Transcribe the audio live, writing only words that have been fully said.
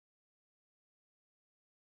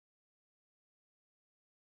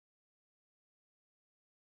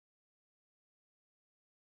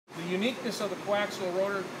uniqueness of the coaxial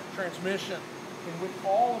rotor transmission, in which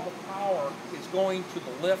all of the power is going to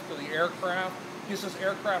the lift of the aircraft, gives this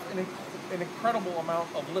aircraft an incredible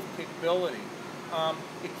amount of lift capability.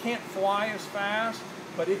 It can't fly as fast,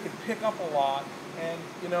 but it can pick up a lot. And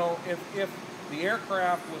you know, if the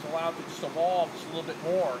aircraft was allowed to just evolve just a little bit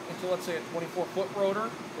more into, let's say, a 24-foot rotor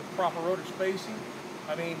with proper rotor spacing,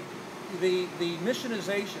 I mean, the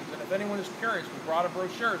missionizations, and if anyone is curious, we brought a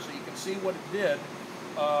brochure so you can see what it did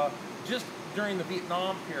just during the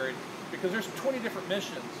Vietnam period, because there's 20 different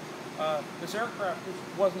missions. This aircraft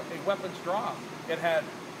just wasn't a weapons drop. It had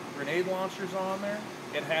grenade launchers on there.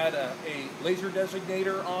 It had a laser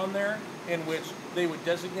designator on there in which they would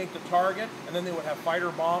designate the target, and then they would have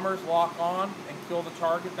fighter bombers lock on and kill the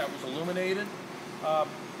target that was illuminated.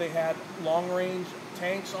 They had long-range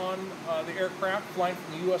tanks on the aircraft flying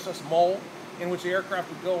from the USS Mole, in which the aircraft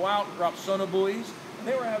would go out and drop sonobuoys, and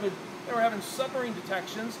they were having submarine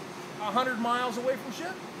detections 100 miles away from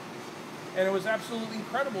ship. And it was absolutely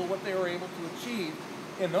incredible what they were able to achieve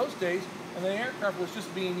in those days. And the aircraft was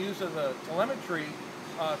just being used as a telemetry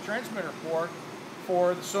transmitter port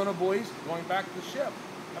for the sonobuoys going back to the ship.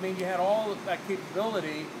 I mean, you had all of that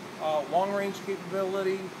capability, long-range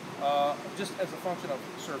capability, just as a function of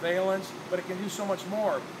surveillance, but it can do so much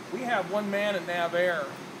more. We have one man at NavAir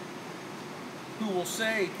who will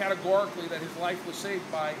say categorically that his life was saved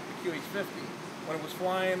by the QH-50 when it was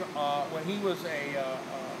flying, when he was a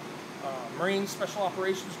Marine Special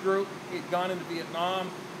Operations Group. He'd gone into Vietnam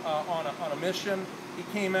on a mission. He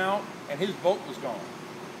came out and his boat was gone.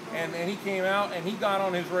 And he came out and he got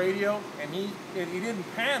on his radio and he didn't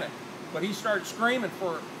panic, but he started screaming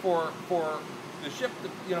for the ship to,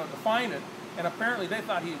 you know, to find it. And apparently they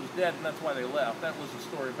thought he was dead, and that's why they left. That was the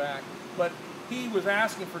story back. But he was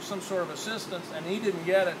asking for some sort of assistance and he didn't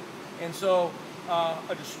get it. And so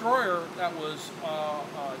a destroyer that was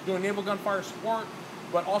doing naval gunfire support,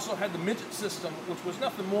 but also had the midget system, which was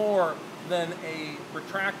nothing more than a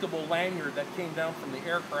retractable lanyard that came down from the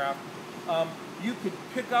aircraft. You could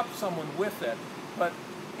pick up someone with it, but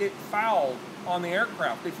it fouled on the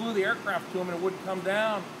aircraft. They flew the aircraft to him and it wouldn't come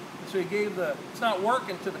down. And so he gave the, it's not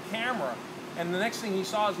working, to the camera. And the next thing he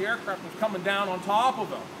saw is the aircraft was coming down on top of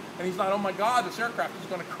him. And he's like, oh my God, this aircraft is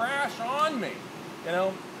going to crash on me, you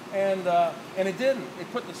know? And it didn't. They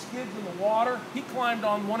put the skids in the water. He climbed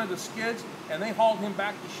on one of the skids and they hauled him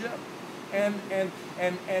back to ship. And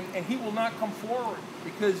he will not come forward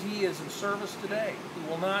because he is in service today. He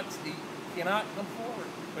will not, he cannot come forward.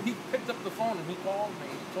 But he picked up the phone and he called me,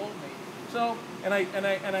 he told me. So, and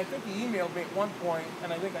I think he emailed me at one point,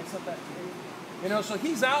 and I think I sent that to you. You know, so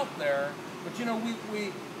he's out there, but you know,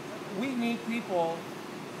 we need people,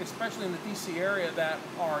 especially in the DC area, that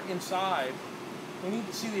are inside. We need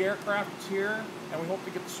to see the aircraft that's here, and we hope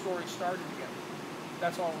to get the story started again.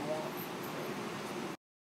 That's all we want.